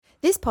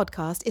This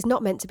podcast is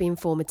not meant to be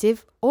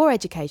informative or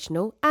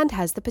educational and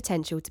has the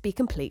potential to be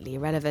completely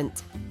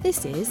irrelevant.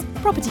 This is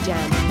Property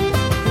Jam.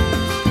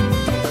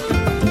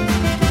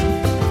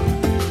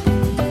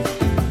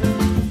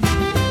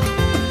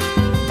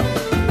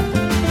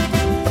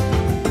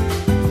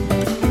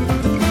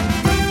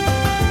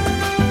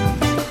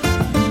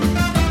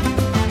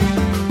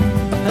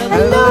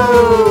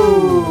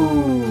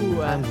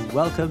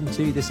 Welcome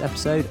to this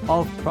episode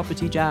of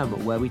Property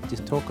Jam, where we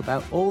just talk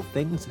about all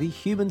things the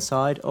human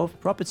side of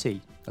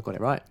property. I got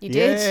it right. You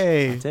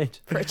did? I did.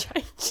 For a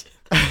change.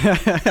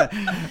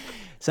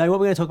 So what are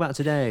we going to talk about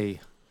today,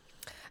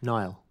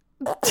 Niall?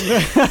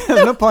 There's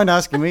no point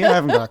asking me. I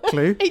haven't got a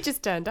clue. He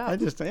just turned up. I'm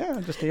just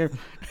here.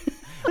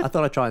 I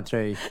thought I'd try and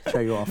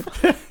throw you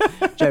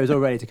off. Joe was all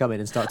ready to come in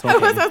and start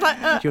talking. I was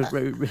like, She was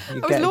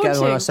get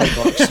launching. on our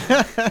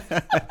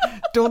soapbox.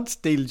 Don't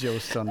steal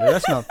Joe's thunder.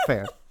 That's not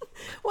fair.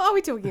 What are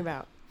we talking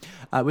about?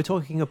 We're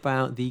talking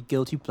about the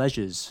guilty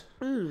pleasures.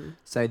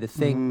 So the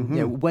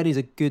thing, when is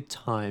a good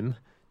time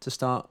to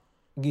start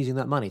using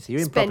that money? So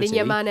you're in Spending property.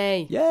 your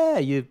money. Yeah,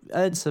 you've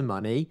earned some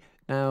money.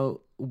 Now,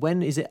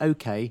 when is it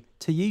okay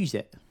to use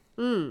it?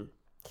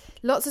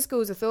 Lots of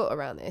schools of thought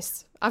around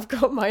this. I've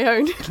got my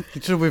own.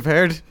 So we've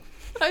heard.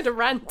 I had a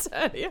rant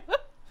earlier.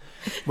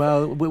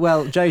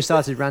 Well, Joe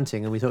started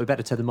ranting, and we thought we'd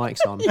better turn the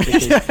mics on.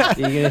 Because you're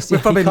gonna see,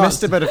 We probably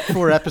missed about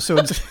 4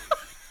 episodes.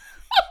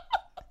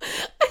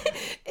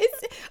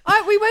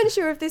 We weren't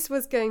sure if this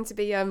was going to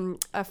be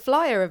a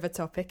flyer of a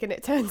topic, and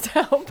it turns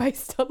out,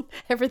 based on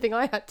everything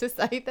I had to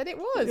say, that it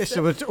was.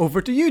 So it's over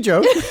to you,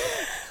 Joe.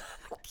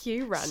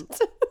 Cue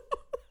rant.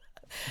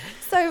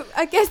 So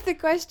I guess the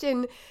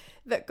question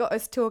that got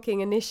us talking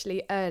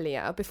initially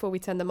earlier, before we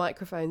turned the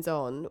microphones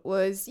on,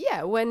 was,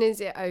 when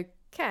is it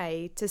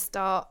okay to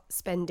start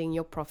spending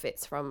your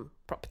profits from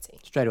property?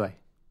 Straight away.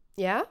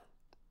 Yeah?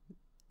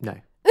 No.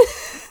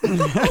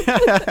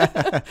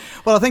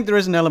 Well, I think there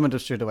is an element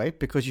of straight away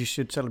because you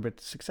should celebrate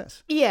the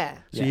success. Yeah.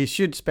 So you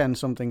should spend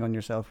something on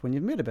yourself when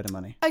you've made a bit of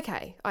money.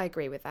 Okay, I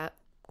agree with that.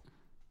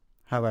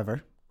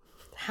 However,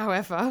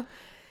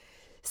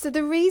 so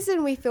the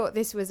reason we thought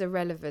this was a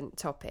relevant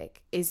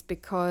topic is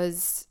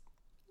because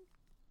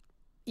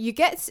you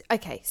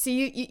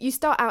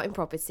start out in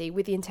property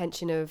with the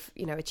intention of,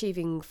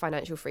 achieving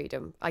financial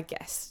freedom, I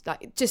guess,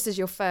 like just as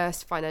your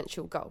first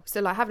financial goal.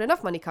 So like having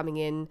enough money coming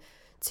in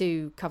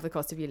to cover the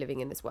cost of you living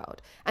in this world.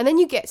 And then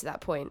you get to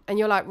that point and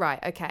you're like, right,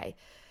 okay,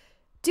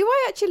 do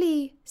I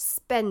actually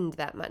spend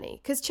that money?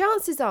 Because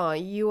chances are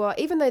you are,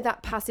 even though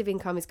that passive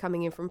income is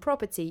coming in from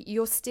property,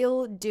 you're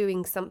still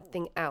doing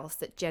something else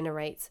that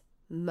generates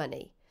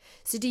money.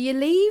 So do you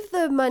leave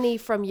the money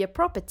from your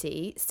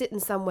property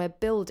sitting somewhere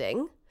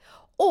building,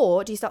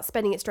 or do you start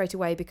spending it straight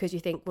away because you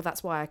think, well,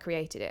 that's why I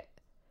created it?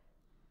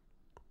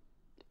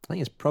 I think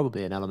it's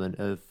probably an element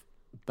of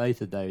both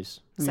of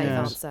those.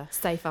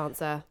 Safe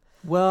answer.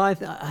 Well,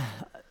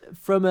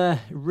 from a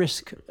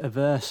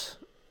risk-averse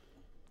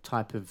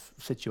type of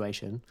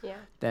situation,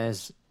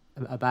 there's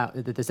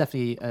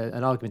definitely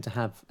an argument to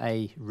have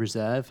a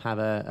reserve, have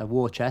a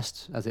war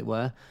chest, as it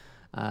were.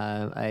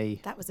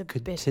 That was a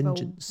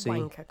contingency, bit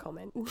of a wanker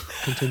comment.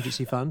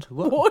 Contingency fund.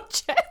 What? War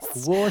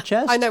chest. War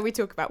chest? I know we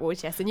talk about war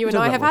chest, and you and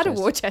I have had a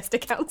war chest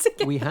account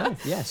together. We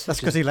have, yes. that's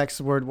because he likes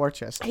the word war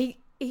chest. He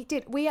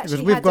did. We actually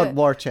Because we've had got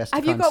war chest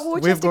Have accounts. you got war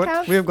chest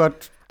accounts? We've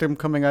got them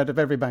coming out of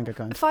every bank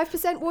account.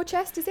 5% war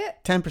chest, is it?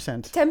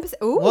 10%. 10%.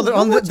 Ooh,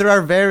 Well, there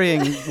are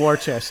varying war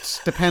chests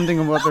depending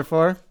on what they're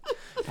for.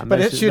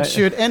 But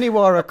should any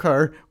war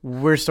occur,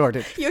 we're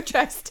sorted. Your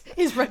chest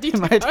is ready to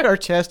go. Our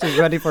chest is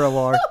ready for a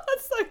war.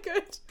 That's so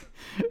good.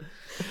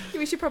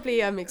 We should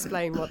probably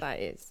explain what that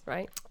is,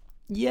 right?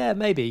 Yeah,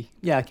 maybe.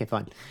 Yeah, okay,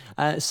 fine.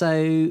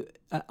 So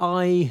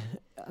I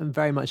am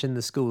very much in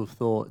the school of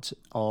thought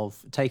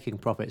of taking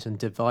profits and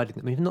dividing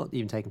them. I mean, not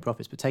even taking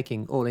profits, but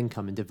taking all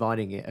income and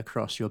dividing it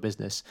across your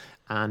business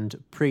and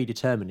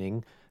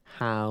predetermining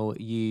how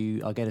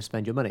you are going to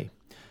spend your money.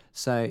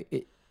 So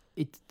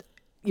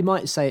you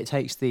might say it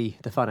takes the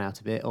fun out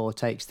of it, or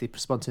takes the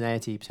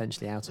spontaneity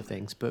potentially out of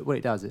things. But what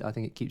it does, I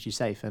think it keeps you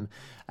safe. And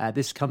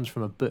this comes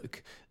from a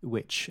book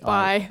which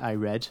I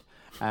read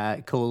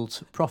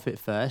called Profit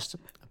First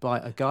by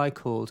a guy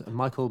called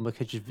Michael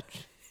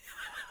Mikicevic.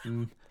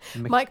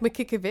 Mike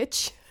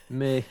Mikicevic.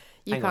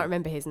 You Hang can't on.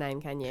 remember his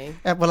name, can you?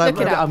 Look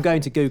it up. I'm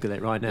going to Google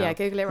it right now. Yeah,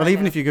 Google it right Well,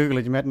 even now. if you Google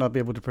it, you might not be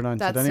able to pronounce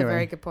That's it anyway. a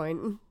very good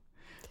point.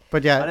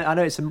 But yeah, I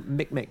know it's a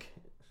Mick. Mick.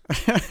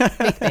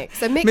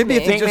 So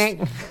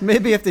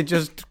maybe if they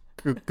just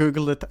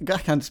Google it, I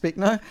can't speak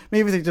now.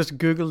 Maybe if they just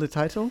Google the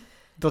title,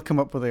 they'll come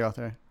up with the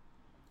author.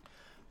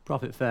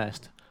 Profit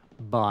First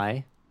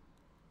by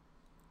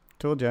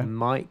Told you.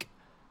 Mike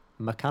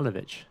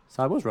Makanovich.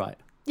 So I was right.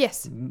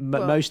 Yes.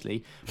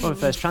 Mostly. Profit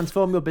First.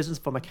 Transform your business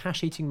from a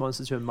cash-eating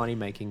monster to a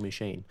money-making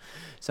machine.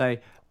 So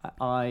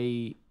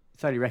I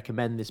thoroughly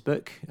recommend this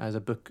book as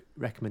a book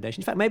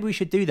recommendation. In fact, maybe we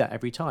should do that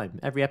every time,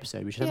 every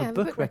episode. We should have a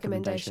book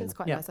recommendation. It's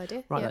quite a nice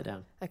idea. Write that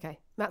down. Okay,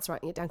 Matt's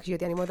writing it down because you're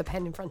the only one with a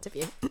pen in front of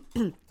you.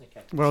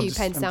 Well, Few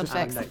pen sound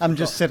effects. I'm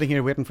just sitting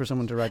here waiting for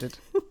someone to write it.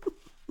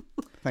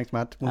 Thanks,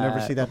 Matt. We'll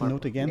never see that what am I-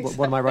 note again.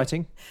 What am I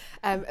writing?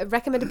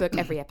 Recommend a book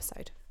every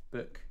episode.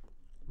 Book,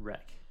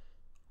 rec,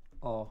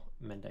 or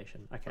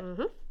commendation. Okay.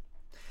 Mm-hmm.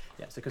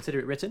 Yeah, so consider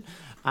it written.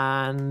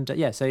 And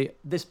so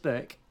this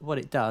book, what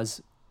it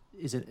does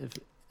is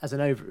as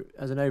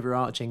an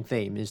overarching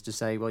theme is to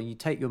say, well, you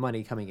take your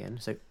money coming in,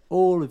 so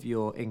all of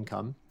your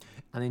income,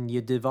 and then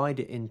you divide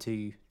it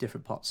into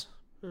different pots.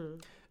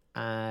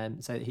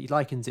 And so he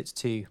likens it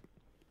to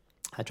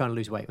trying to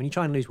lose weight. When you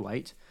try and lose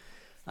weight,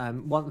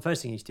 the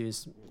first thing you need to do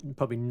is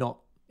probably not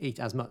eat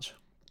as much.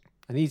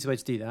 And the easiest way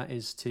to do that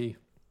is to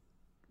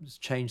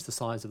change the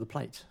size of the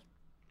plate.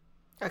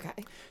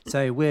 Okay.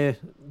 So we're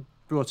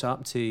brought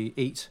up to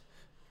eat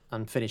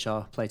and finish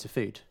our plate of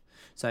food.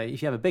 So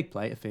if you have a big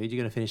plate of food, you're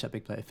going to finish that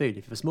big plate of food. If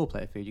you have a small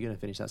plate of food, you're going to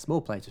finish that small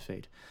plate of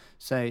food.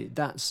 So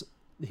that's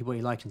what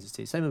he likens it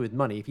to. Same with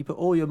money. If you put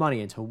all your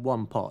money into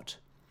one pot,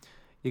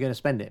 you're going to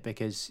spend it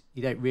because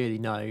you don't really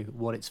know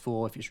what it's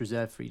for, if it's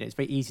reserved for you. It's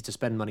very easy to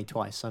spend money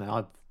twice. I know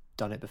I've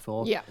done it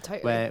before. Yeah,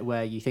 totally.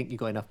 Where you think you've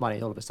got enough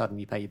money, all of a sudden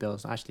you pay your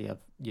bills. Actually,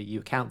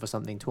 you account for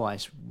something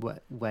twice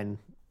when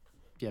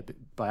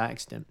by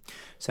accident.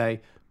 So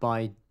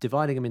by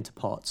dividing them into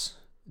pots,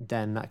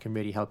 then that can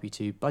really help you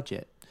to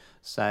budget.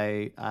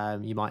 So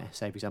you might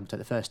say, for example, take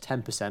the first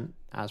 10%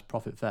 as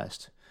profit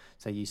first.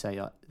 So you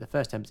say the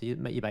first 10%,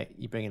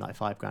 you bring in like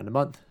 £5,000 a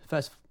month.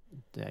 First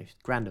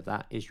grand of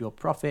that is your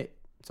profit.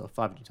 So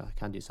 500, I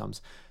can do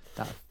sums.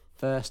 That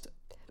first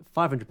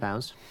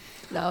 £500.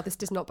 No, this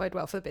does not bode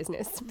well for the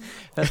business.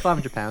 That's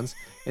 £500.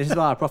 This is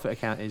why our profit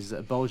account is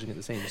bulging at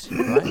the seams,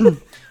 right?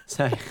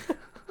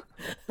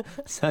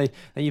 So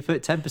then you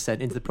put 10%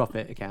 into the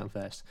profit account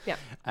first. Yeah.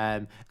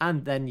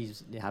 And then you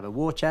have a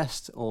war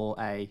chest or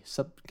a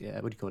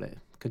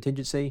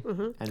contingency,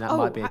 and that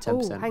might be a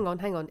 10%.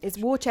 Hang on. It's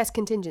war chest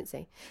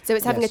contingency. So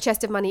it's having a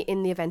chest of money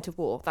in the event of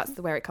war. That's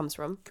where it comes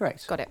from.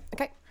 Correct. Got it.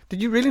 Okay.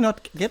 Did you really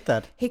not get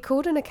that? He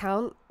called an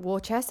account war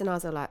chest, and I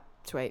was like,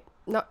 sweet.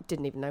 No,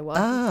 didn't even know what.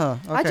 Ah,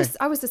 okay.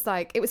 I was just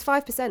like, it was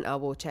 5% our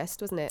war chest,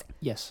 wasn't it?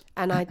 Yes.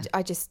 And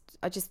I just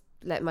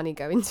let money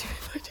go into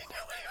it. I didn't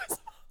know what it was.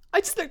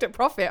 I just looked at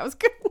profit. I was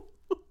good.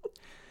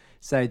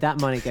 So that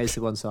money goes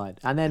to one side,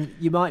 and then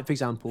you might, for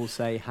example,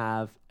 say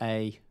have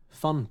a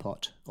fun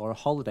pot or a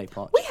holiday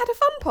pot. We had a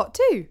fun pot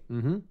too.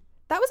 Mm-hmm.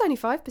 That was only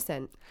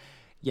 5%.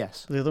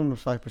 Yes. The other one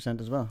was 5%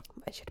 as well.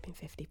 It should have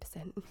been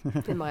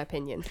 50%, in my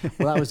opinion.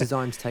 Well, that was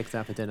designed to take us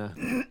out for dinner.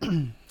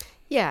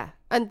 Yeah,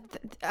 and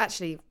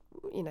actually,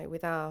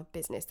 with our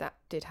business, that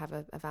did have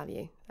a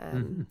value.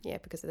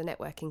 Because of the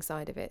networking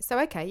side of it. So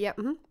okay, yeah.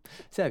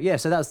 Mm-hmm.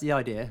 So that's the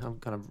idea. I'm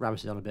kind of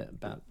rabbiting on a bit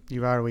about.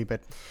 You are a wee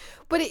bit.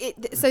 But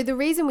so the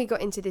reason we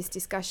got into this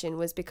discussion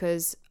was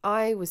because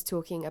I was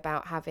talking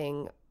about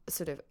having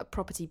sort of a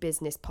property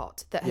business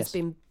pot that has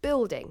been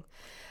building.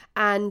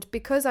 And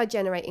because I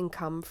generate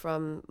income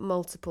from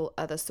multiple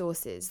other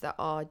sources that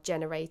are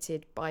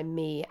generated by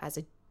me as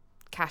a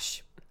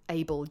cash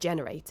able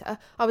generator,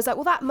 I was like,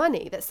 well, that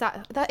money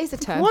that is a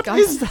term. What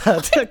guys. is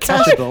that? A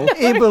Cashable.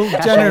 able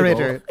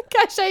generator.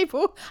 Cash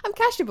able. I'm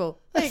cashable.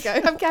 There you go.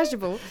 I'm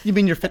cashable. You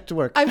mean you're fit to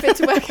work? I'm fit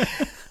to work.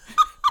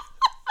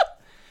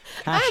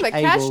 Cash I'm a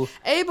cash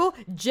able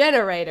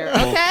generator.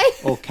 Okay.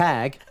 Or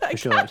CAG for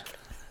short.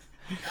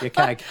 You're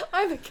CAG.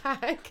 I'm a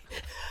CAG.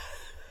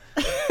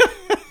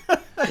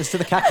 It's to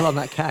the cackle on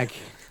that CAG.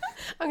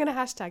 I'm going to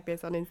hashtag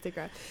this on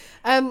Instagram.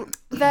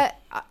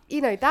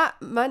 That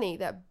money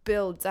that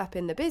builds up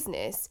in the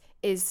business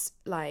is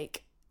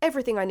like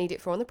everything I need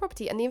it for on the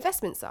property and the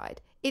investment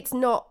side. It's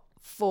not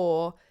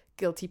for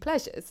guilty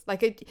pleasures.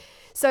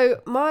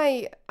 So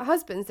my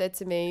husband said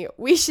to me,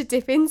 we should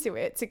dip into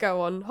it to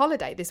go on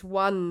holiday, this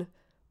one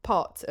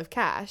pot of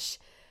cash.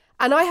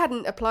 And I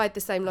hadn't applied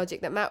the same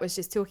logic that Matt was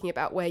just talking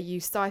about, where you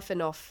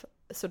siphon off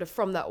sort of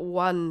from that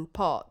one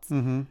pot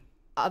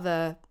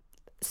other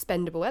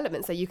spendable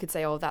elements. So you could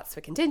say, oh, that's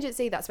for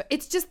contingency,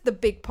 it's just the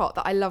big pot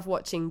that I love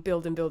watching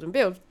build and build and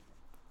build.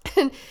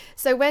 And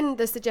so when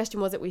the suggestion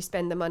was that we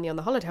spend the money on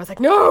the holiday, I was like,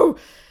 no,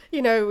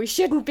 we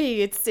shouldn't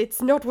be.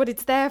 It's not what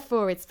it's there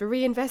for. It's for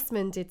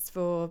reinvestment. It's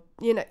for,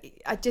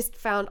 I just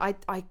found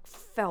I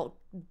felt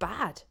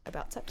bad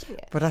about touching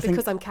it, but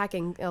because I'm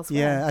cagging elsewhere.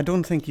 Yeah, I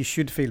don't think you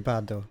should feel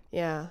bad though.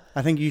 Yeah.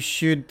 I think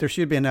there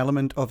should be an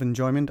element of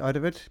enjoyment out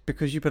of it,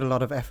 because you put a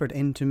lot of effort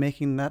into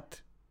making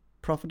that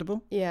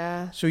profitable.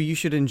 Yeah. So you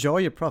should enjoy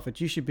your profit.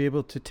 You should be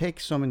able to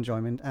take some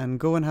enjoyment and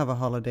go and have a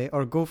holiday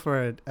or go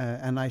for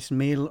a nice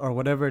meal or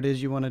whatever it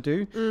is you want to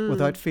do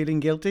without feeling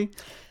guilty,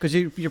 because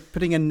you're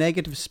putting a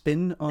negative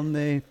spin on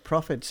the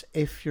profits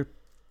if you're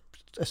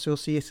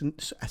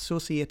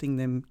associating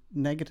them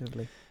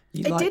negatively.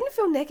 It didn't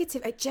feel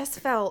negative. It just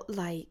felt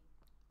like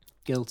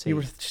guilty. You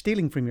were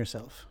stealing from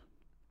yourself.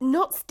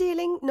 Not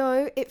stealing,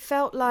 no. It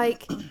felt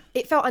like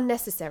it felt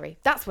unnecessary.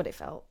 That's what it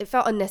felt. It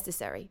felt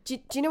unnecessary. Do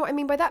you know what I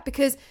mean by that?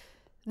 Because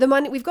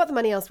we've got the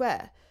money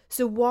elsewhere.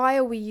 So why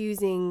are we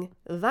using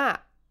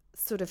that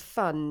sort of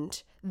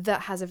fund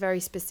that has a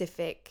very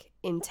specific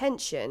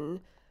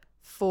intention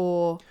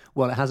for...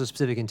 Well, it has a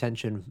specific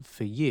intention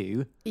for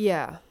you.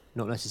 Yeah.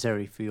 Not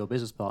necessarily for your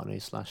business partner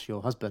 /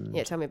 your husband.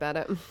 Yeah, tell me about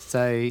it.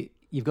 So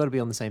you've got to be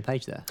on the same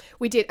page there.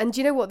 We did. And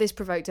do you know what this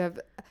provoked?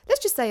 Let's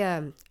just say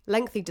a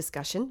lengthy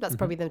discussion. That's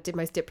probably the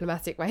most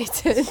diplomatic way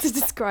to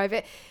describe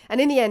it.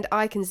 And in the end,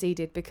 I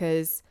conceded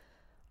because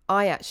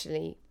I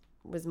actually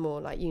was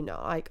more like,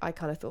 I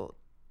kind of thought,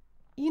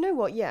 you know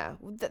what? Yeah,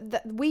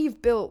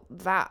 we've built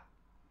that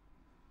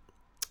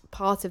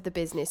part of the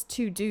business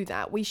to do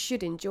that. We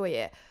should enjoy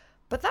it.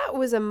 But that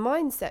was a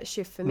mindset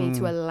shift for me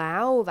to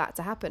allow that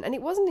to happen. And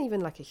it wasn't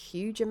even like a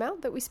huge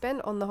amount that we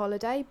spent on the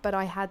holiday, but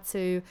I had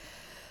to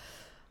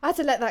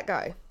let that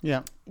go.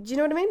 Yeah. Do you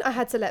know what I mean? I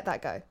had to let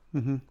that go.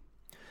 Mm-hmm.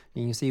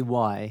 You can see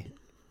why,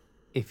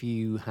 if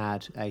you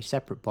had a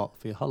separate pot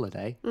for your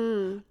holiday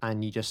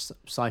and you just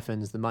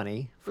siphons the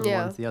money from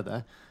one to the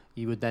other,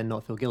 you would then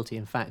not feel guilty.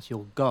 In fact,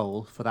 your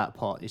goal for that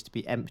pot is to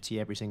be empty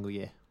every single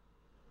year,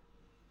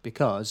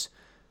 because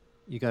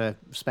you got to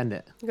spend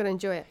it. You got to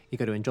enjoy it. You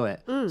got to enjoy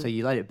it. So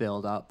you let it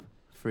build up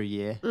for a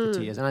year, for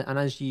 2 years, and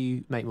as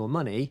you make more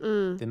money,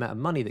 the amount of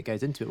money that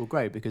goes into it will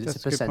grow, because it's a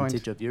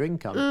percentage of your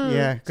income.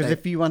 Yeah, because So-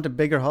 if you want a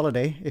bigger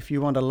holiday, if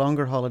you want a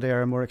longer holiday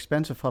or a more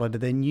expensive holiday,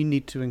 then you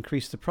need to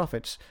increase the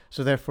profits.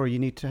 So therefore, you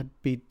need to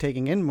be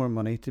taking in more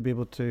money to be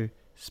able to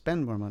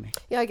spend more money.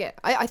 Yeah,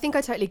 I think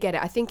I totally get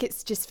it. I think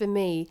it's just, for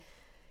me,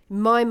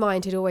 my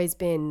mind had always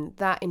been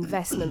that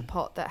investment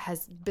pot that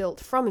has built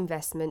from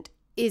investment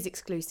is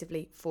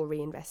exclusively for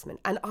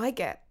reinvestment. And I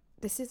get,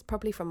 this is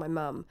probably from my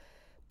mum,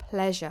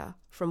 pleasure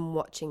from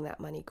watching that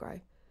money grow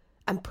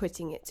and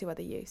putting it to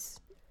other use.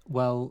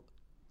 Well,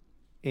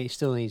 it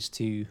still needs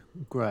to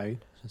grow.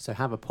 So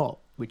have a pot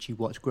which you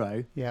watch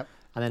grow, Yeah.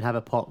 and then have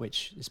a pot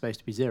which is supposed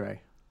to be zero,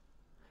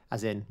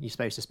 as in you're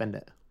supposed to spend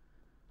it.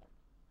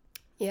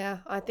 Yeah,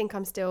 I think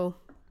I'm still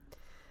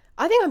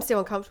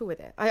uncomfortable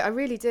with it. I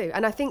really do.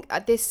 And I think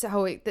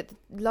that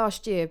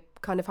last year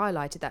kind of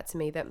highlighted that to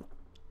me, that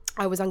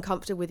I was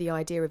uncomfortable with the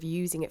idea of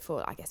using it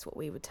for, I guess, what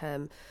we would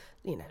term,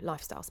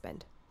 lifestyle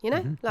spend.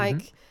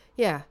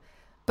 Yeah.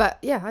 But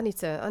yeah, I need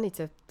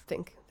to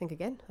think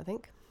again, I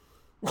think.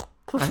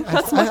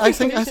 I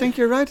think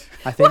you're right.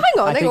 I think, hang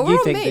on, you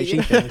we're think on that me.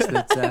 she thinks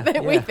that,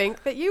 that we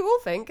think that you all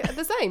think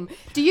the same.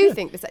 Do you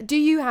think the same? Do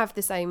you have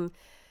the same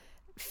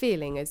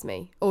feeling as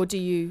me, or do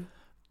you?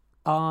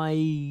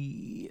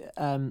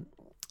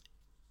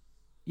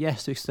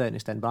 Yes, to a certain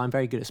extent, but I'm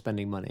very good at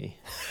spending money.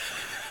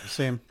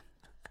 Same.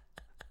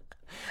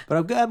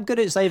 But I'm good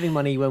at saving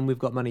money when we've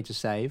got money to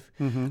save.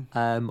 Mm-hmm.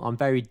 I'm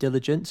very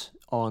diligent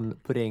on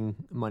putting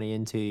money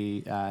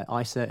into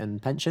ISA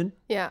and pension.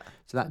 Yeah.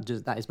 So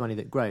that is money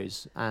that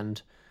grows.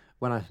 And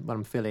when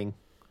I'm feeling,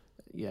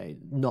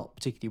 not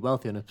particularly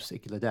wealthy on a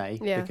particular day,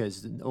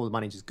 because all the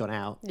money's just gone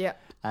out. Yeah.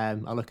 I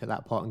look at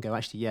that pot and go,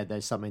 actually,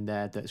 there's something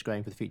there that's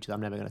growing for the future that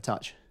I'm never going to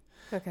touch.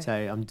 Okay. So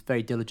I'm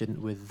very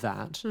diligent with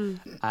that.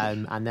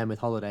 And then with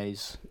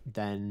holidays,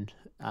 then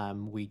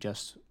we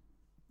just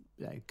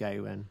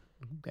go and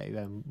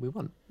we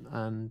want.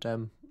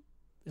 And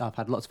I've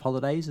had lots of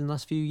holidays in the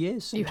last few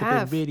years. You which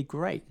have. been really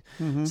great.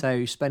 Mm-hmm.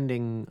 So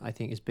spending, I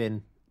think, has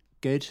been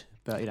good.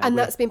 But And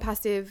that's been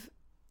passive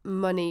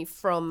money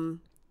from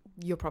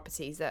your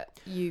properties that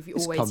you've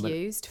always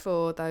used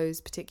for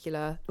those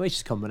particular. Well, it's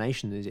just a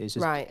combination. It's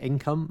just Right.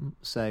 income.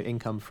 So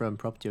income from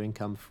property, or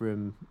income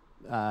from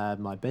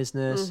my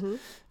business.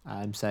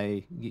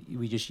 So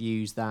we just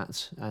use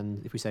that,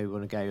 and if we say we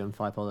want to go on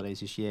 5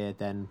 holidays this year,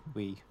 then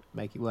we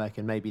make it work,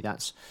 and maybe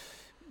that's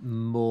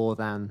more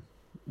than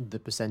the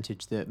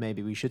percentage that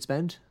maybe we should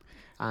spend,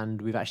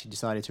 and we've actually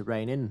decided to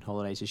rein in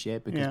holidays this year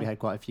because we had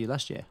quite a few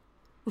last year.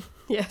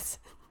 Yes.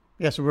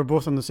 Yeah, so we're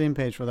both on the same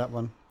page for that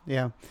one.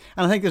 Yeah.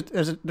 And I think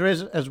there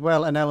is as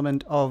well an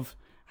element of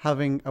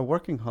having a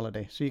working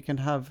holiday, so you can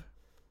have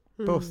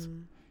both.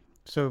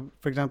 So,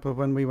 for example,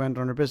 when we went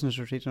on our business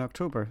retreat in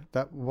October,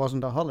 that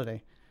wasn't a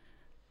holiday,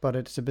 but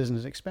it's a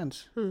business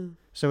expense.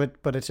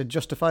 But it's a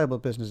justifiable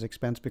business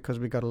expense because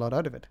we got a lot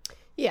out of it.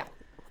 Yeah.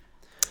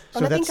 So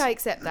And I think I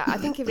accept that. I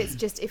think if there's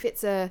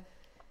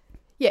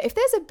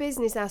a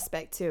business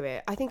aspect to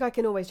it, I think I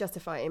can always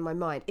justify it in my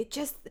mind. It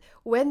just,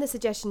 when the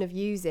suggestion of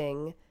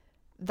using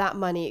that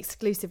money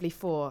exclusively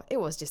for, it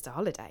was just a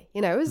holiday.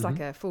 It was like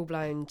a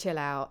full-blown chill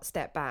out,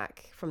 step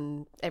back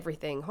from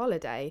everything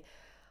holiday.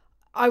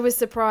 I was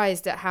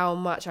surprised at how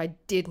much I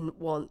didn't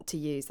want to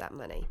use that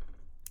money.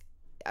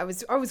 I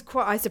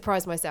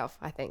surprised myself,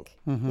 I think.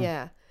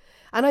 Yeah.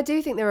 And I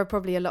do think there are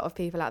probably a lot of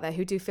people out there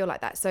who do feel like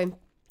that. So I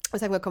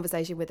was having a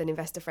conversation with an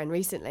investor friend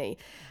recently,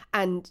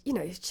 and,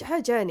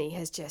 her journey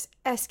has just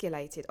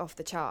escalated off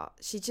the chart.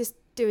 She's just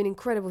doing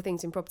incredible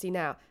things in property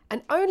now.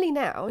 And only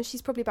now, and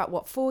she's probably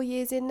about, 4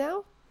 years in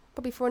now?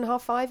 Probably 4.5,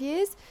 5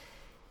 years?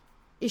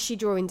 Is she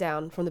drawing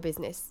down from the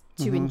business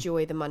to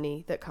enjoy the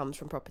money that comes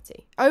from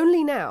property?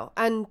 Only now.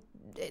 And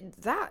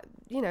that,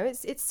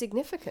 it's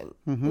significant,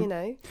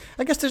 I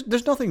guess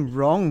there's nothing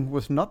wrong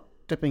with not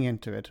dipping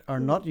into it or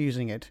not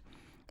using it,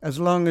 as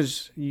long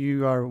as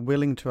you are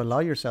willing to allow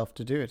yourself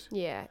to do it.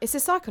 Yeah, it's a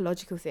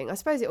psychological thing. I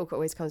suppose it all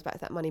always comes back to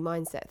that money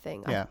mindset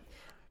thing.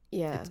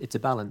 Yeah. It's a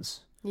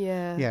balance.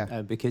 Yeah.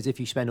 Yeah. Because if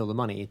you spend all the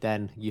money,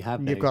 then you've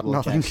got war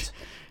nothing. chests,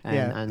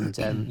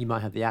 and you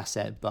might have the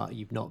asset, but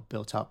you've not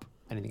built up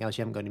anything else.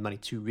 You haven't got any money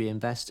to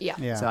reinvest.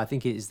 Yeah. So I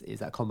think it is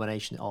that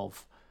combination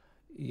of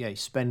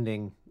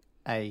spending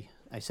a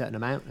certain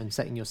amount and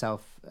setting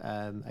yourself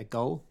a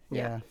goal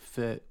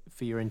for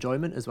your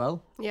enjoyment as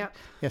well. Yeah.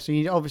 Yeah, so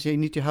you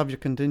need to have your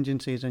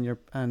contingencies and your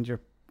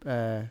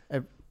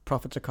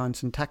profits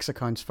accounts and tax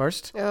accounts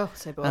first. Oh,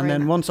 so boring. And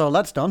then once all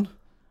that's done,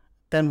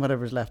 then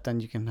whatever's left, then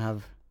you can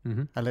have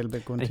Mm-hmm. a little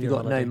bit going And to if you've your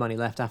got holiday. no money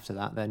left after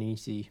that, then you need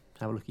to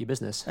have a look at your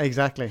business.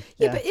 Exactly.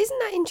 Yeah, but isn't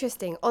that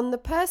interesting? On the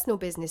personal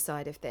business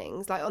side of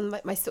things, like on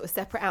my sort of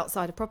separate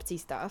outside of property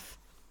stuff,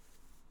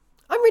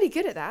 I'm really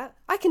good at that.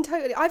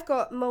 I've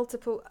got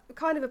multiple,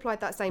 kind of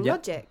applied that same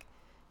logic.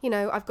 You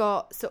know, I've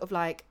got sort of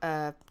like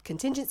a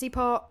contingency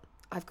pot,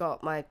 I've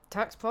got my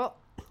tax pot.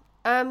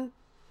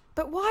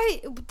 But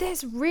why?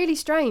 That's really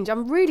strange.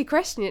 I'm really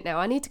questioning it now.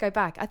 I need to go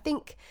back. I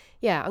think,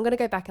 I'm going to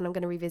go back and I'm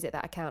going to revisit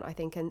that account, I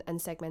think,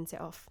 and segment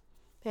it off.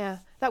 Yeah,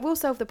 that will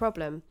solve the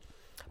problem.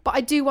 But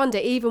I do wonder,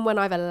 even when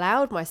I've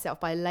allowed myself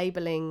by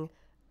labelling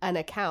an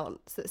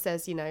account that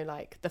says,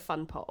 like the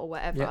fun pot or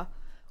whatever,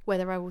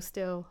 whether I will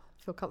still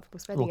feel comfortable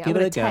spending it. Give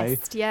it a go.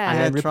 Test. Yeah.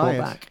 And then try report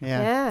it.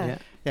 back.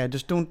 Yeah.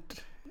 Just don't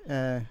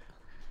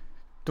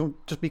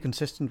just be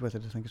consistent with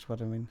it, I think is what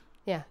I mean.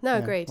 Yeah, no,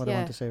 agreed. What I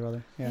want to say,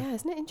 rather. Yeah,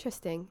 isn't it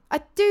interesting?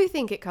 I do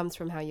think it comes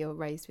from how you're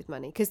raised with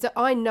money, because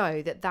I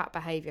know that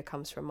behaviour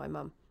comes from my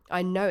mum.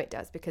 I know it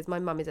does, because my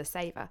mum is a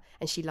saver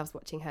and she loves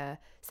watching her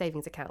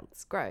savings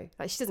accounts grow.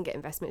 Like, she doesn't get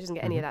investment, she doesn't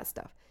get any of that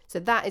stuff. So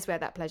that is where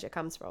that pleasure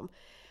comes from.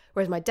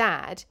 Whereas my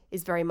dad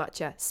is very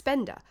much a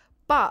spender.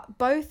 But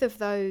both of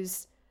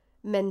those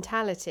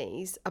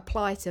mentalities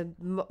apply to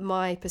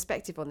my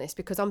perspective on this,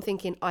 because I'm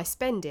thinking I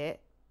spend it,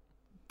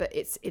 but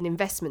it's an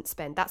investment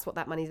spend. That's what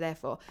that money's there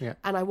for. Yeah.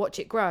 And I watch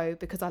it grow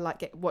because I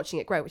like watching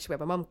it grow, which is where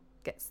my mum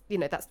gets,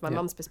 that's my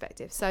mum's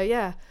perspective. So,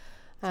 yeah.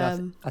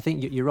 So I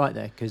think you're right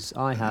there, because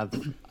I have,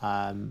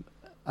 I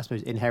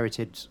suppose,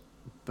 inherited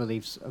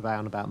beliefs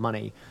about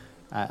money,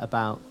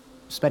 about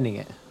spending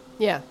it.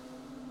 Yeah.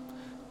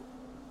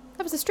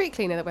 That was a street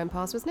cleaner that went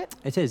past, wasn't it?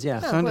 It is, yeah.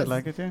 Sounded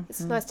like it, yeah.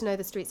 It's nice to know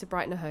the streets of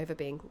Brighton and Hove are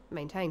being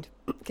maintained.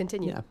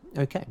 Continue. Yeah,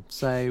 okay.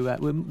 So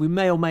we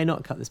may or may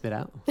not cut this bit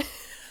out.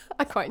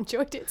 I quite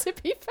enjoyed it, to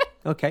be fair.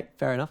 Okay,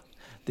 fair enough.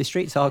 The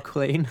streets are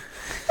clean.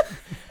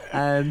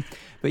 But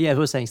yeah, as I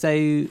was saying, so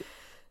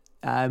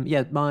when I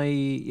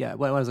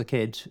was a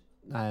kid,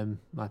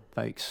 my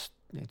folks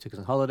took us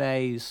on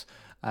holidays.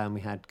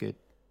 We had good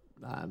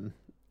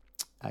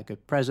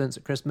presents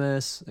at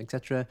Christmas,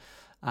 etc.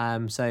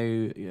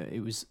 So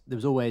there was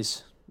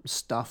always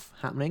stuff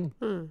happening.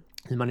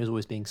 The money was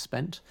always being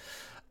spent,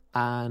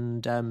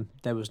 and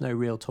there was no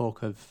real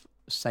talk of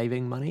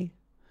saving money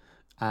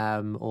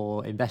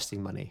or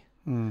investing money.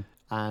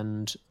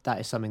 And that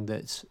is something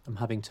that I'm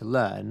having to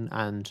learn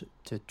and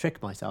to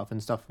trick myself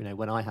and stuff.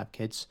 When I have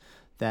kids,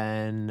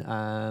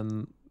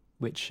 then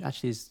which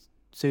actually is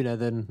sooner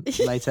than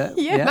later.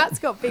 Yeah, Matt's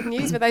got big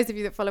news for those of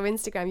you that follow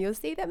Instagram. You'll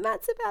see that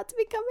Matt's about to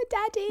become a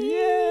daddy.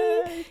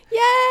 Yay!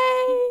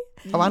 Yay!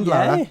 Oh, and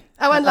Lara.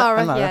 Oh, and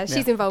Lara. Yeah,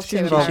 she's involved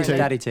too. She's a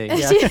daddy too.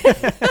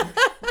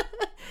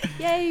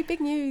 Yay! Big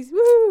news!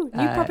 Woo!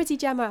 New property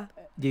jammer.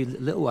 You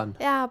little one.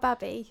 Yeah,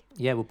 baby.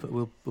 Yeah,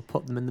 we'll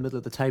put them in the middle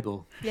of the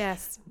table.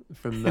 Yes.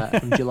 From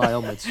July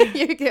onwards.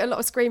 You get a lot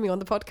of screaming on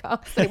the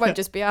podcast. It won't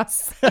just be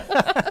us.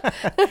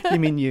 You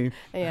mean you?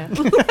 Yeah.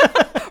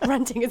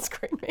 Ranting and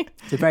screaming.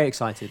 So very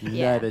excited and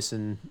nervous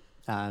and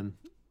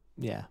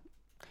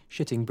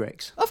shitting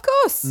bricks. Of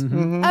course.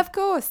 Mm-hmm. Of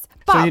course.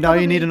 But so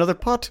you need another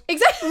pot?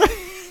 Exactly.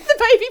 The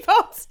baby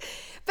pot.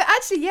 But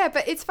actually,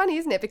 but it's funny,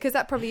 isn't it? Because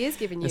that probably is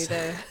giving you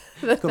the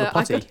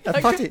potty. A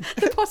potty.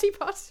 The potty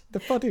pot. The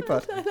potty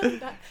pot. I love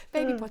that.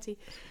 Baby potty.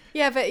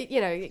 Yeah, but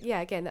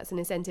again, that's an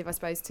incentive, I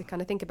suppose, to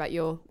kind of think about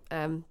your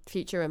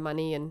future and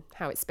money and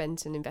how it's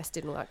spent and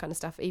invested and all that kind of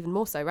stuff, even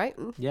more so, right?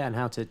 Yeah, and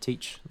how to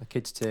teach the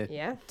kids to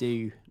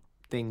do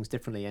things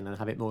differently and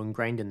have it more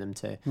ingrained in them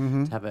to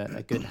have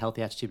a good,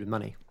 healthy attitude with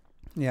money.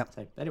 Yeah.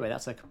 So anyway,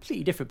 that's a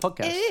completely different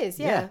podcast. It is,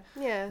 yeah.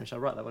 I shall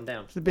write that one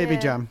down. It's the baby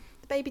jam.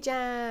 The baby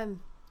jam.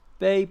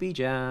 Baby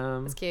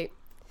jam. That's cute.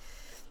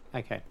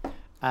 Okay.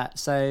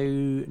 So,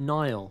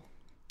 Niall,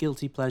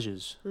 guilty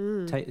pleasures.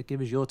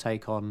 Give us your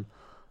take on,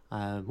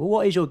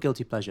 what is your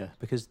guilty pleasure?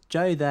 Because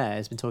Joe there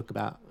has been talking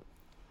about...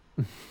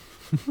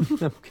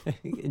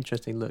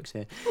 Interesting looks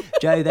here.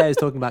 Joe there is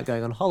talking about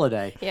going on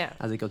holiday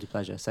as a guilty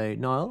pleasure. So,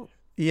 Niall?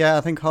 Yeah,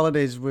 I think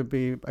holidays would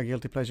be a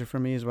guilty pleasure for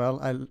me as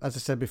well. As I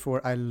said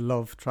before, I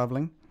love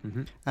travelling.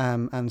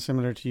 And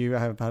similar to you, I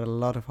have had a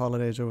lot of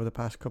holidays over the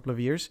past couple of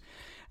years.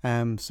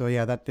 So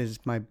yeah, that is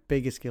my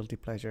biggest guilty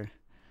pleasure.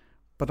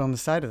 But on the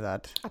side of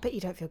that, I bet you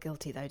don't feel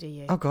guilty though, do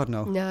you? Oh God,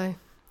 no. No,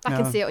 I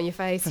can see it on your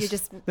face. You're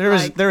just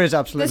there is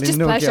absolutely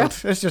no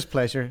guilt. It's just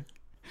pleasure.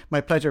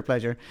 My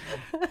pleasure.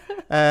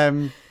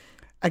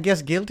 I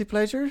guess guilty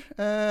pleasure.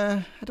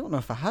 I don't know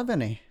if I have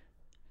any.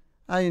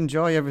 I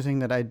enjoy everything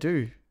that I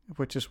do,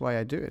 which is why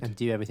I do it. And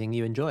do everything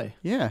you enjoy.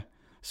 Yeah.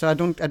 So I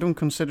don't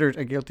consider it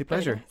a guilty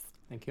pleasure. Nice.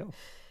 Thank you.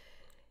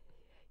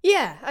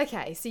 Yeah.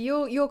 Okay. So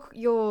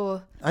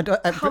you're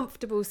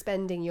comfortable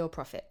spending your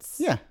profits.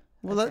 Yeah.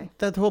 Well, Okay.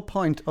 that whole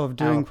point of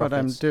doing what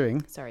I'm profits.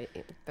 doing. Sorry,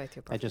 both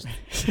your They're profits.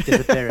 just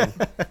disappearing.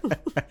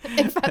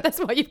 In fact, that's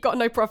why you've got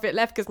no profit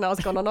left because Niall's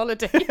gone on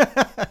holiday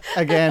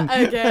Again.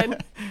 again.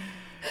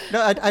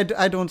 No,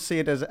 I don't see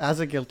it as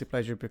a guilty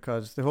pleasure,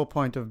 because the whole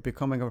point of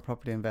becoming a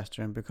property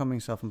investor and becoming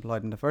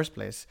self-employed in the first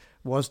place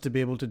was to be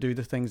able to do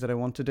the things that I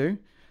want to do.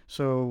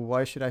 So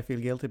why should I feel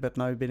guilty about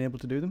now being able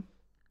to do them?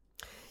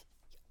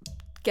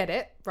 Get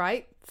it,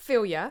 right?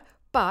 Feel ya.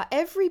 But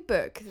every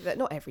book,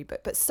 not every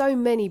book, but so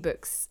many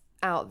books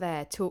out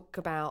there talk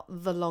about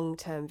the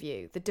long-term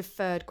view, the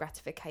deferred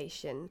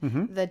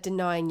gratification, the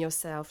denying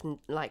yourself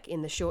like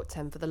in the short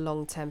term for the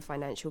long-term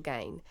financial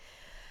gain.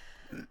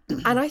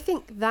 And I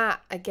think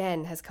that,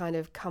 again, has kind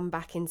of come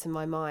back into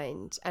my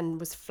mind and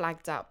was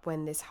flagged up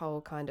when this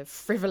whole kind of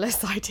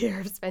frivolous idea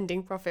of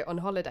spending profit on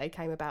holiday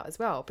came about as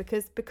well.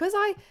 Because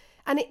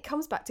and it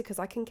comes back to because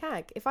I can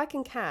CAG. If I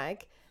can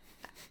CAG,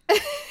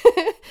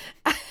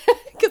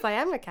 because I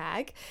am a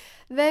CAG,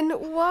 then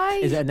why...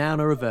 Is it a noun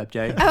or a verb,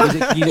 Joe? Oh, Use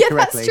it yeah,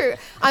 correctly. that's true.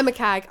 I'm a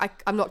CAG.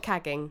 I'm not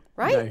CAGing,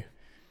 right? No.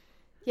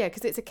 Yeah,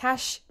 because it's a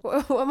cash...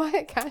 What am I?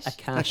 A cash? A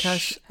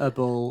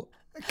cashable...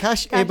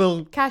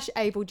 Cash-able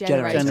Cash-able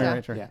generator.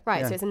 generator. Yeah. Right,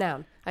 Yeah. so it's a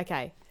noun.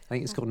 Okay. I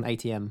think it's called an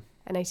ATM.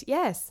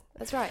 Yes,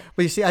 that's right.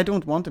 But you see, I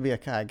don't want to be a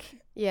CAG,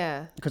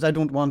 Yeah. because I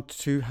don't want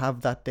to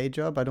have that day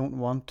job. I don't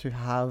want to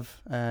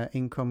have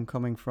income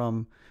coming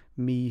from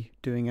me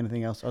doing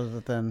anything else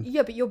other than...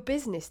 Yeah, but your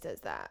business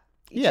does that.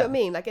 You know Yeah. what I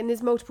mean? Like, and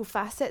there's multiple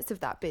facets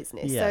of that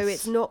business. So Yes.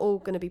 it's not all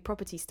going to be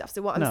property stuff.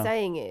 So what I'm No.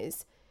 saying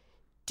is,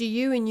 do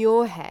you in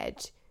your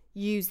head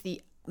use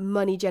the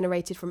money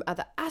generated from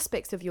other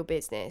aspects of your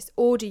business,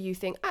 or do you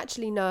think,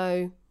 actually,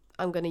 no,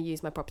 I'm going to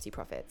use my property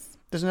profits?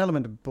 There's an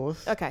element of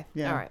both. Okay.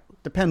 Yeah. All right.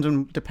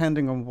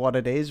 Depending on what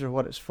it is or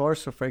what it's for.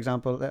 So, for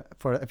example,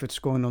 if it's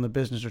going on a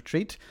business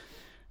retreat,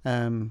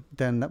 then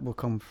that will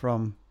come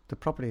from the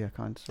property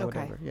accounts or Okay.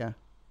 whatever. Yeah,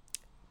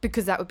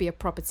 Because that would be a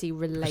property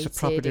related it's a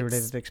property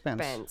related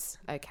expense.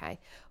 Okay.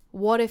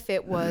 What if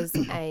it was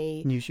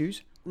a New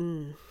shoes.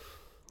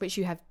 which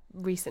you have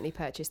recently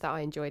purchased that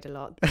I enjoyed a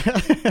lot?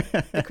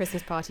 The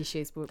Christmas party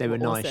shoes were They were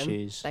nice awesome.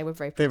 shoes. They were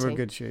very They pretty. were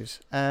good shoes.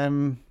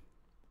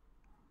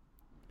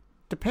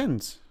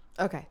 Depends.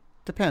 Okay.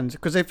 Depends,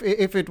 because if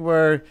it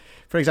were,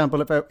 for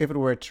example, if it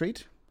were a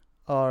treat,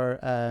 or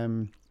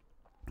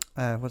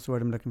what's the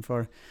word I'm looking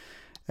for?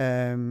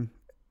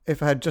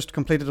 If I had just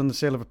completed on the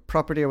sale of a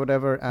property or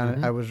whatever,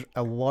 and I was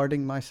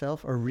awarding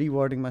myself or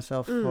rewarding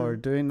myself for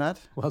doing that,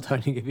 Well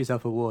done, you give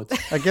yourself awards.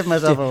 I give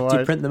myself Do awards.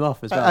 you print them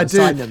off as well? I and do.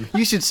 Sign them.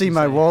 You should see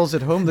my walls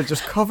at home; they're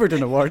just covered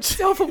in awards.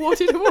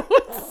 Self-awarded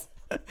awards.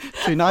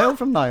 To Niall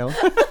from Niall.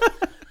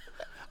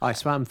 I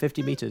swam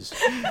 50 metres.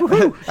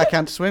 I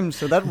can't swim,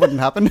 so that wouldn't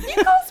happen. You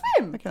can't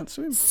swim. I can't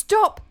swim.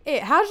 Stop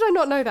it. How did I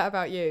not know that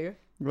about you?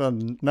 Well,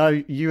 now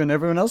you and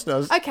everyone else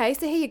does. Okay,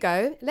 so here you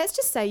go. Let's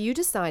just say you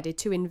decided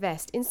to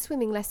invest in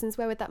swimming lessons.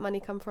 Where would that money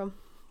come from?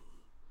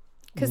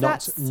 Because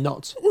that's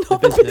Not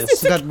not the the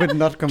business. That would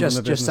not come from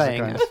the Just business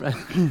saying.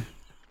 account.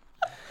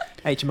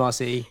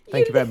 HMRC,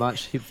 thank you very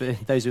much for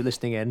those who are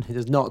listening in. It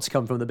does not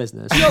come from the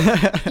business.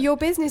 your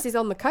business is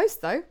on the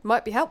coast, though.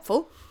 Might be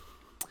helpful.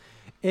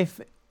 If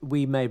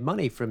we made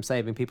money from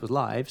saving people's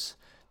lives,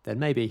 then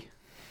maybe.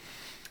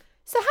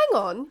 So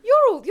hang on,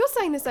 you're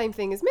saying the same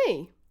thing as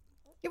me.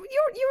 You're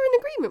in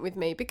agreement with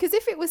me, because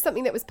if it was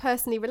something that was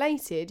personally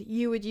related,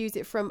 you would use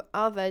it from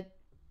other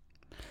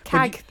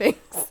CAG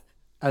things.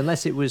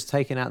 Unless it was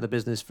taken out of the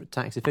business for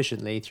tax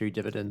efficiently through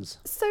dividends.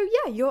 So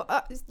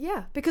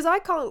yeah, because I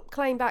can't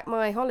claim back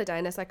my holiday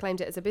unless I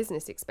claimed it as a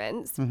business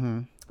expense,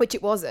 which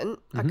it wasn't.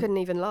 I couldn't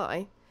even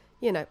lie,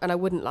 and I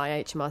wouldn't lie.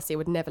 HMRC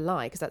would never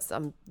lie, because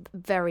I'm a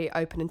very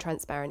open and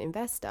transparent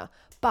investor.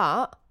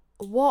 But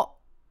what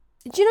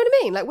do you know what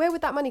I mean? Like, where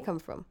would that money come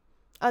from?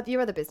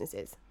 Your other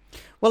businesses?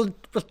 Well,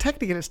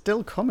 technically, it's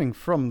still coming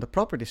from the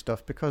property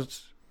stuff,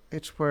 because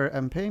it's where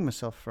I'm paying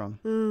myself from.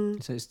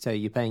 So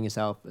you're paying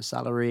yourself a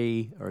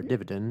salary or a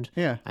dividend,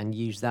 Yeah. and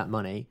use that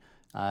money.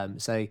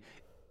 So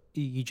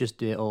you just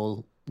do it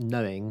all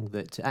knowing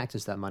that to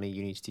access that money,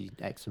 you need to do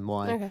X and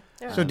Y. Okay.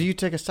 Yeah. So do you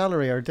take a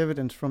salary or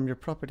dividends from your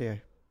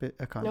property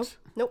accounts?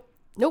 Nope.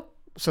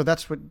 So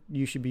that's what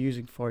you should be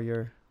using for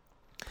your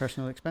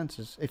personal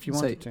expenses, if you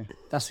wanted to.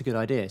 That's a good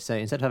idea. So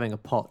instead of having a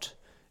pot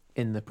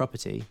in the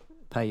property,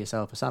 pay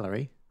yourself a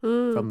salary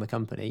from the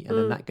company, and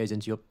then that goes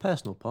into your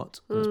personal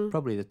pot. And it's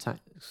probably the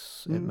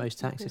most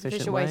tax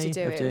efficient way to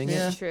do of it. doing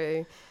It's it.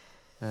 true.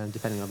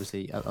 Depending,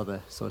 obviously,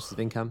 other sources of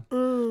income.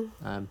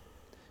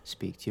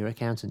 Speak to your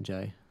accountant,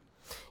 Joe.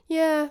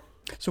 Yeah.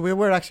 So we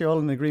were actually all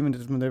in agreement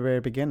from the very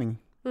beginning.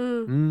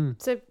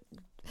 So,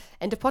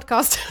 end of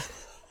podcast.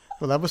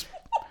 Well, that was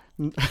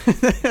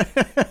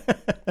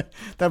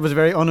that was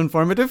very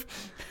uninformative.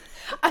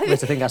 I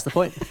think that's the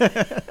point.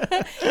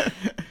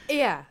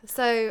 Yeah.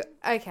 So,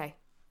 okay.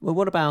 Well,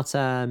 what about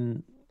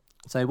so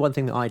one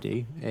thing that I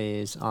do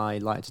is I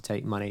like to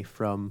take money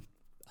from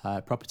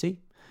property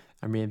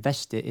and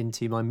reinvest it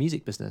into my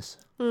music business.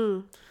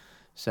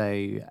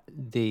 So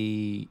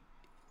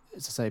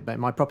so but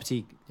my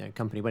property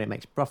company, when it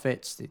makes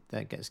profits,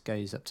 that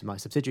goes up to my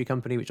subsidiary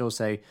company, which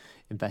also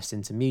invests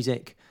into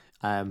music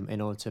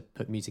in order to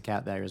put music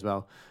out there as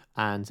well.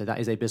 And so that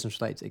is a business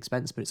related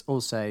expense, but it's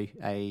also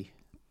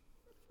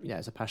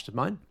it's a passion of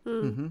mine.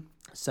 Mm-hmm.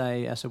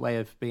 So that's a way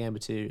of being able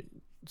to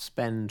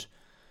spend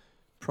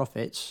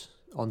profits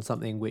on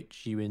something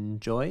which you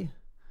enjoy.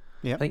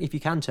 Yeah. I think if you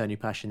can turn your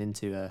passion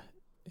into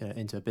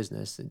a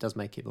business, it does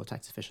make it more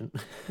tax efficient.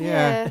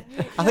 Yeah.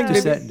 I think to a maybe-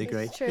 certain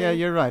degree. It's true. Yeah,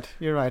 you're right.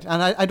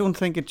 And I don't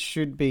think it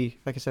should be,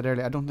 like I said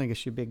earlier, I don't think it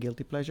should be a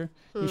guilty pleasure.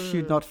 You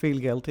should not feel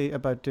guilty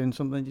about doing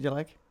something that you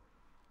like.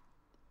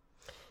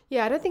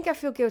 Yeah, I don't think I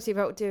feel guilty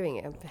about doing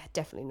it.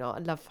 Definitely not. I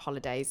love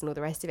holidays and all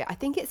the rest of it. I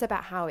think it's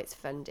about how it's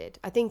funded.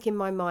 I think in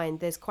my mind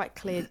there's quite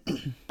clear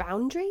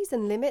boundaries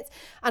and limits.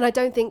 And I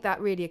don't think that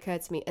really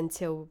occurred to me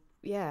until,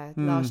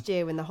 last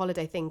year when the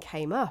holiday thing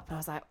came up. And I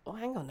was like, oh,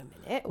 hang on a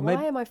minute. Well,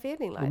 Why am I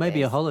feeling like Well,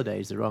 maybe this? a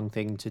holiday is the wrong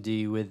thing to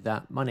do with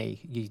that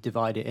money. You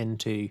divide it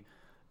into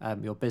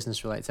your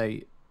business related. So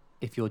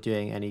if you're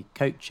doing any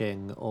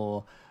coaching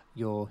or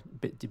your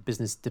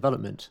business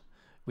development,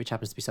 which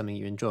happens to be something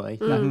you enjoy,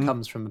 that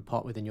comes from a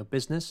part within your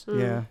business.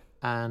 Yeah.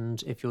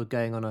 And if you're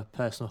going on a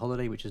personal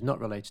holiday, which is not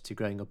related to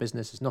growing your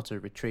business, it's not a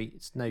retreat,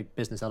 it's no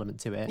business element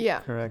to it, Yeah.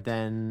 Correct.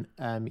 then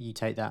you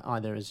take that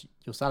either as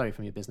your salary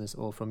from your business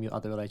or from your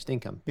other related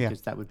income, Yeah.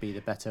 because that would be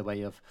the better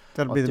way of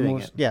That'd be the doing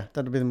most. it. Yeah,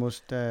 that'd be the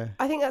most. I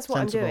think that's what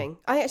Sensible. I'm doing.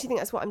 I actually think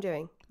that's what I'm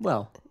doing.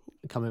 well,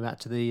 coming back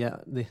to the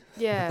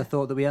Yeah. the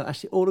thought that we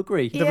actually all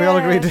agree. That we all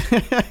agreed.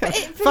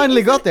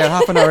 Finally got there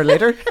half an hour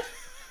later.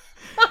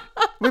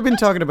 We've been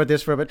talking about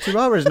this for about 2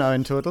 hours now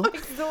in total.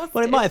 Exhausted.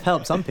 Well, it might have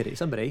helped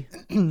somebody.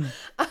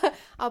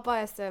 I'll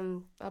buy us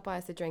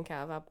a drink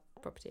out of our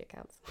property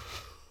accounts.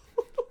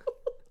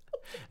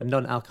 A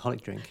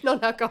non-alcoholic drink,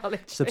 Non-alcoholic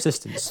drink.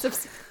 subsistence.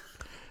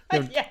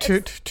 Yes.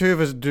 Two of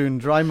us doing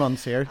dry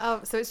months here.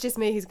 Oh, so it's just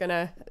me who's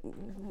gonna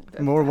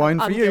More wine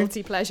for you.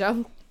 Guilty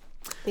pleasure.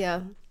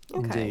 Yeah.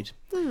 Okay.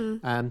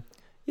 Indeed.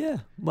 Yeah.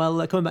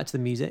 Well, coming back to the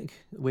music,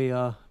 we've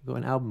got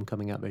an album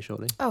coming out very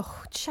shortly.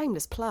 Oh,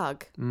 shameless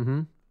plug.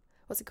 Mm-hmm.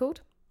 What's it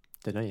called?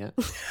 Don't know yet.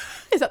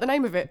 Is that the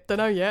name of it? Don't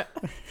know yet.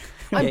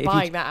 I'm Yeah, if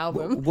buying you- that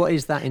album. What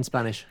is that in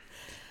Spanish?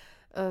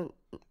 No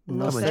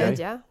No Come on, sé,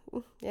 Joe.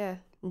 ya. Yeah.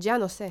 Ya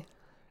no sé.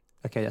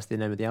 Okay, that's the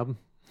name of the album.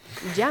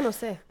 Ya no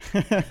sé.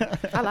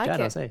 I like Yeah,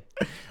 it. I say.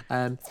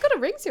 It's got a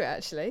ring to it,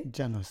 actually.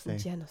 Janos Day.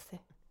 Ya no sé.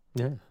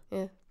 Yeah.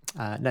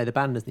 Yeah. No, the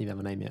band doesn't even have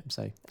a name yet.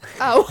 So,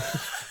 Oh.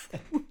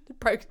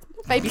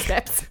 Baby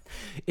steps.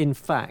 in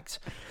fact,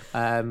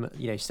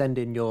 send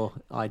in your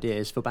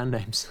ideas for band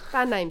names.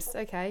 Band names.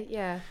 Okay.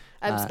 Yeah.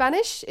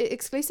 Spanish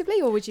exclusively,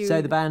 or would you?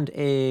 So the band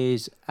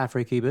is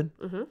Afro-Cuban.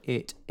 Mm-hmm.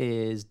 It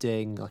is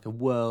doing like a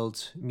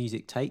world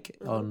music take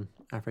on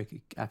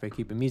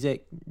Afro-Cuban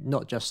music,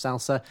 not just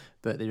salsa,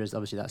 but there is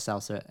obviously that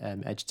salsa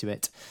edge to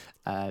it.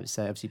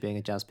 So obviously being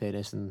a jazz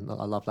pianist, and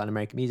I love Latin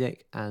American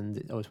music,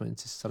 and I always wanted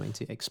something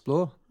to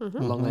explore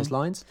along those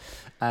lines.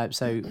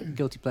 So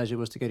guilty pleasure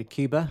was to go to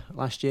Cuba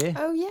last year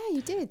Oh yeah,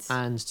 you did.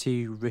 and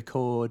to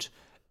record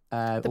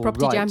The or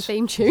Property Jam write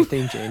theme the tune.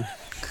 theme tune.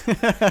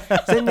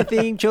 Sing the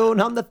theme tune,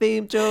 on the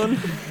theme tune.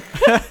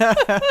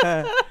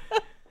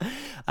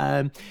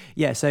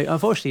 So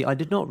unfortunately, I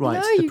did not write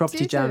No, the you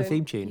Property Jam didn't.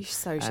 theme tune. You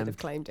so should have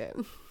claimed it.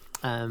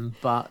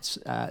 But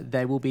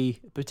there will be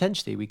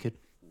potentially we could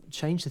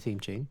change the theme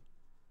tune.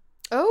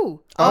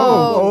 Oh, hang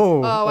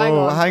on. We're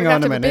gonna Hang have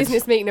on to a have minute.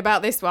 business meeting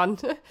about this one.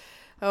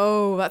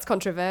 Oh, that's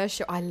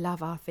controversial. I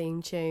love our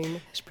theme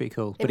tune. It's pretty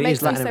cool. It But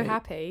makes it is me so Latin.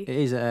 happy. It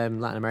is Latin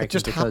American It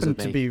just because happened of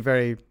to me. be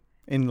very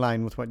in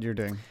line with what you're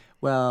doing.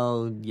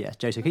 Well, yes,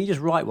 Joe. So can you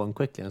just write one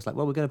quickly? I was like,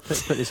 well, we're going to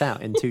put this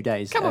out in 2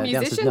 days. Come on, the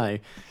answer's musician. no.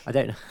 I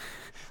don't.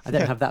 I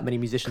don't have that many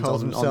musicians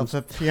Calls on himself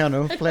a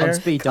piano on player.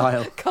 speed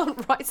dial.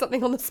 Can't write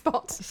something on the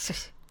spot.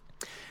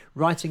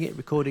 Writing it,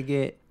 recording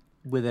it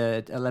with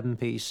a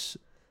 11-piece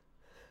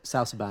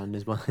salsa band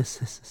is one.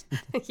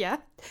 Yeah,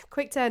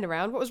 quick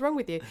turnaround. What was wrong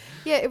with you?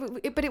 Yeah,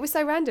 but it was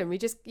so random.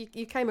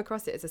 You came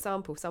across it as a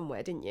sample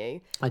somewhere, didn't you?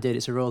 I did.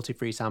 It's a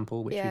royalty-free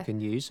sample which Yeah. you can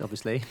use,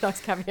 obviously.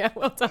 Nice caveat.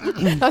 Well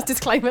done. Nice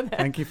disclaimer there.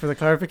 Thank you for the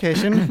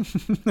clarification.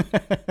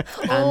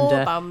 All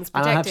bums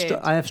And I projected.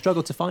 have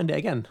struggled to find it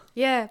again.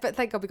 Yeah, but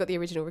thank God we got the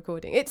original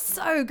recording. It's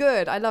so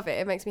good. I love it.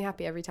 It makes me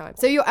happy every time.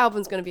 So your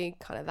album's going to be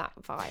kind of that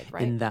vibe,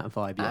 right? In that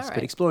vibe, yes. Alright.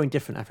 But exploring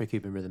different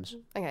Afro-Cuban rhythms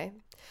Okay.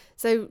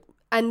 So,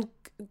 and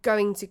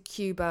going to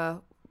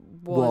Cuba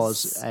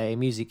was a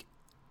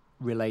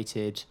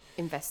music-related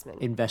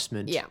investment.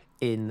 investment Yeah.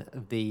 in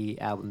the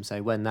album.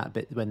 So when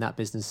that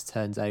business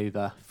turns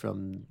over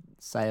from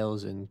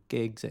sales and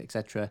gigs,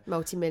 etc.,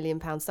 Multi-million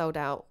pound sold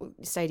out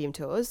stadium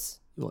tours.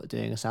 what,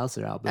 doing a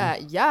salsa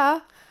album. Yeah.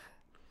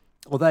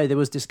 Although there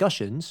was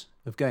discussions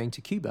of going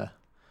to Cuba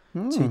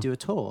to do a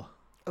tour,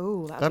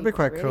 Oh, That'd be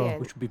quite cool. brilliant.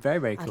 which would be very,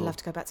 very I'd cool. love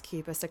to go back to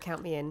Cuba, so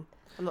count me in.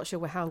 I'm not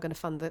sure how I'm going to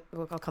fund it.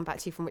 Well, I'll come back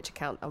to you from which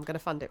account I'm going to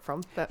fund it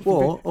from. But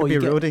Or Could be you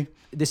a get, roadie.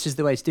 this is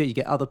the way to do it. You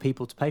get other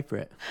people to pay for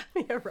it.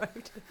 yeah,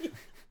 road.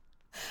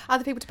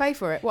 Other people to pay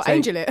for it. What, So-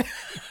 Angel it?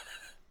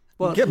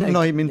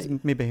 No, he means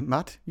maybe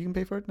Matt. You can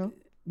pay for it, no?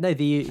 No, Are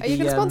you going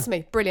to sponsor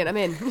me? Brilliant, I'm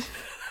in.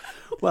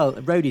 Well,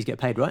 roadies get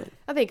paid, right?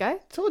 Oh, there you go.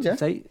 Told you.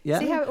 So, yeah.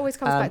 See how it always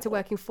comes back to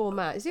working for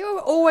Matt? See how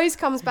it always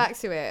comes back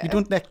to it? You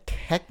don't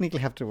technically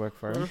have to work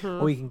for it.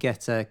 Or we can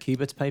get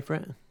Cuba to pay for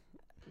it.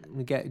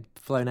 We get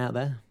flown out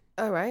there.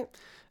 All right.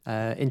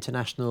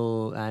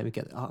 International, we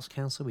get the Arts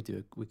Council. We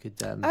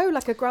could.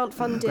 Like a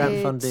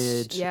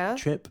grant-funded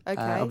trip.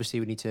 Okay. Obviously,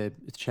 we need to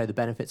show the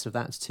benefits of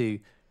that to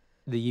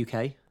the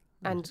UK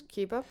and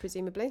Cuba,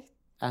 presumably.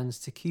 And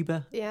to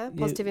Cuba. Yeah,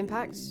 positive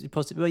impact.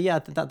 Positive. Well, yeah,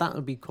 that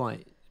would be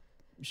quite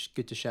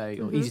good to show,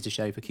 or easy to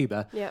show for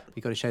Cuba. Yeah.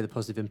 We've got to show the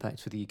positive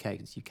impact for the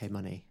UK. It's UK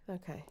money.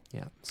 Okay.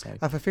 Yeah. So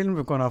I have a feeling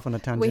we've gone off on a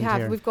tangent we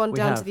have. here. We've gone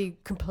down to the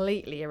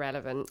completely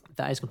irrelevant.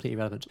 That is completely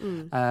irrelevant.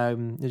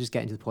 We're just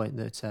getting to the point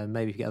that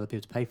maybe if you get other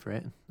people to pay for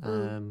it,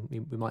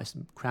 we might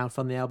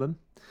crowdfund the album.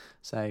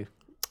 So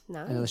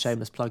another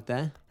shameless plug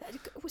there.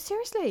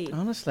 Seriously?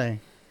 Honestly.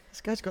 This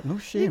guy's got no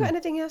shame. Have you got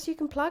anything else you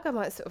can plug? I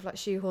might sort of like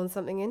shoehorn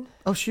something in.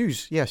 Oh,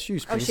 shoes. Yeah,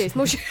 shoes, please. Oh, shoes.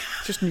 More shoes.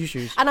 Just new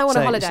shoes. And I want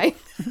a holiday.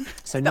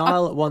 So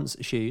Niall wants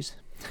shoes.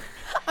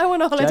 I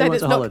want a holiday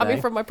that's not holiday.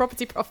 coming from my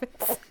property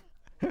profits.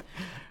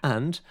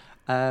 And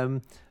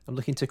I'm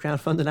looking to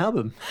crowdfund an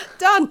album.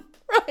 Done.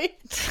 Right.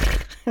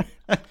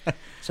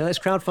 So let's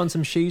crowdfund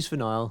some shoes for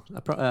Niall,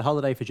 a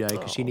holiday for Jo,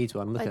 because she needs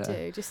one. Look at her.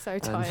 I do. Just so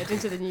tired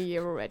into the new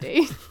year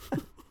already.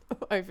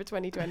 Over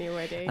 2020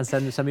 already. And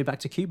send me back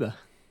to Cuba.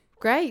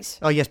 Great.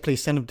 Oh, yes,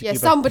 please send him to Cuba. Yeah,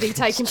 somebody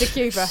take him to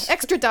Cuba.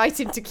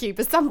 Extradite him to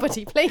Cuba.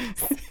 Somebody, please.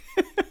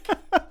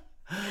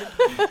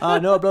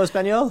 No hablo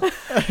español.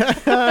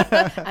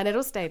 And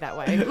it'll stay that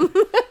way.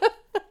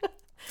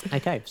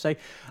 Okay, so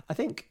I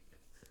think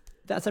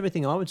that's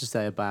everything I would just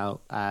say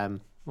about what are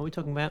we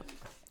talking about?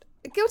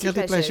 Guilty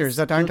pleasures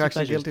that aren't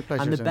actually guilty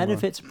pleasures and the anymore.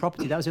 benefits of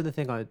property. That was the other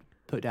thing I would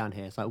put down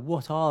here. It's like,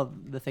 what are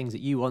the things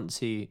that you want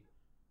to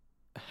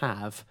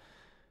have?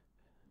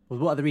 Well,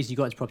 what are the reasons you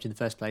got into property in the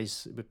first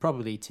place?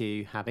 Probably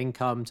to have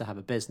income, to have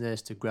a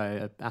business, to grow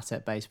an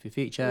asset base for your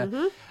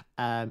future,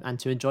 and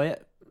to enjoy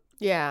it.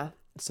 Yeah.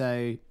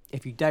 So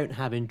if you don't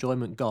have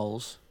enjoyment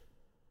goals,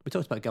 we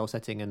talked about goal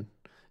setting and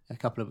a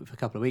couple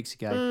of weeks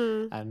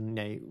ago,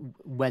 and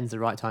when's the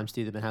right time to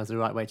do them and how's the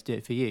right way to do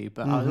it for you.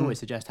 But I would always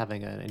suggest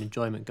having an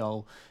enjoyment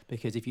goal,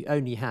 because if you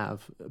only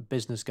have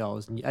business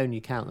goals and you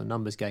only count the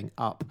numbers going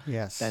up,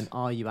 then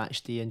are you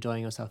actually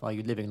enjoying yourself? Are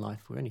you living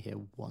life? We're only here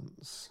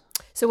once.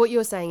 So what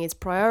you're saying is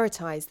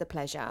prioritise the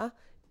pleasure,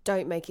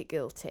 don't make it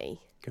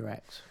guilty.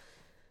 Correct.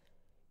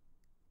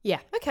 Yeah.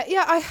 Okay.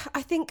 Yeah,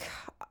 I think...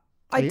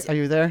 Are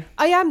you there?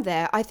 I am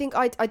there. I think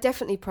I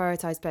definitely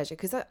prioritise pleasure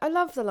because I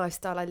love the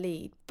lifestyle I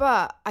lead,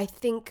 but I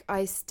think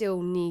I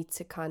still need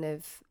to kind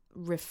of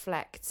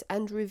reflect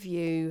and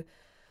review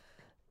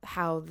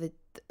how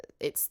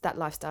that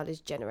lifestyle is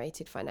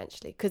generated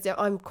financially, because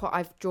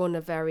I've drawn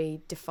a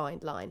very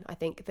defined line. I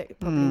think that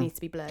it probably needs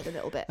to be blurred a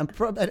little bit.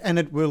 And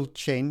it will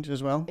change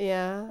as well.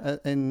 Yeah.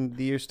 In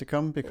the years to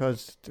come,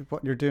 because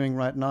what you're doing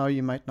right now,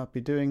 you might not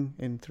be doing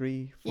in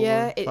 3,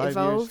 4, it 5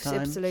 evolves, years'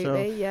 time.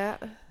 absolutely. So yeah.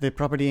 the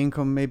property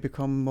income may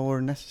become more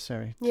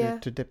necessary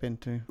to dip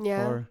into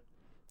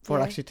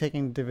for actually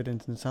taking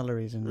dividends and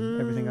salaries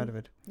and everything out of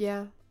it.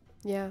 Yeah.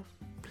 Yeah.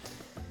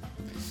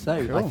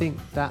 So Cool. I think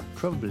that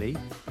probably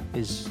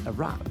is a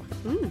wrap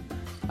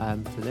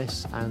for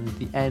this and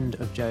the end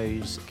of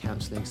Jo's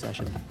counselling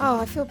session. Oh,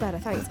 I feel better.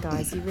 Thanks,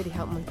 guys. You really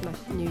helped with my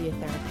New Year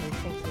therapy.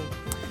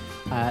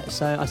 Thank you.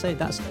 So I say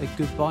that's a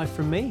goodbye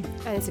from me.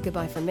 And it's a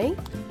goodbye from me.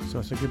 So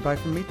it's a goodbye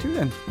from me too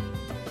then.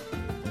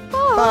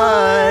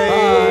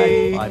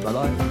 Bye. Bye.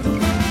 Bye.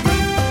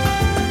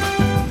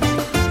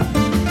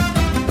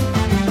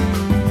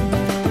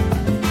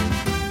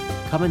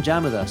 Come and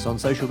jam with us on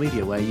social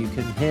media, where you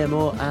can hear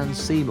more and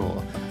see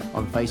more.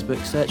 On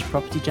Facebook, search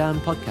Property Jam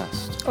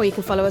Podcast. Or you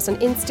can follow us on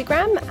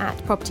Instagram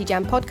at Property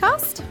Jam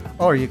Podcast.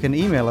 Or you can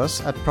email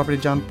us at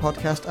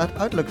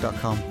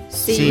propertyjampodcast@outlook.com.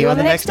 See you on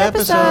the next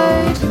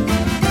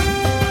episode.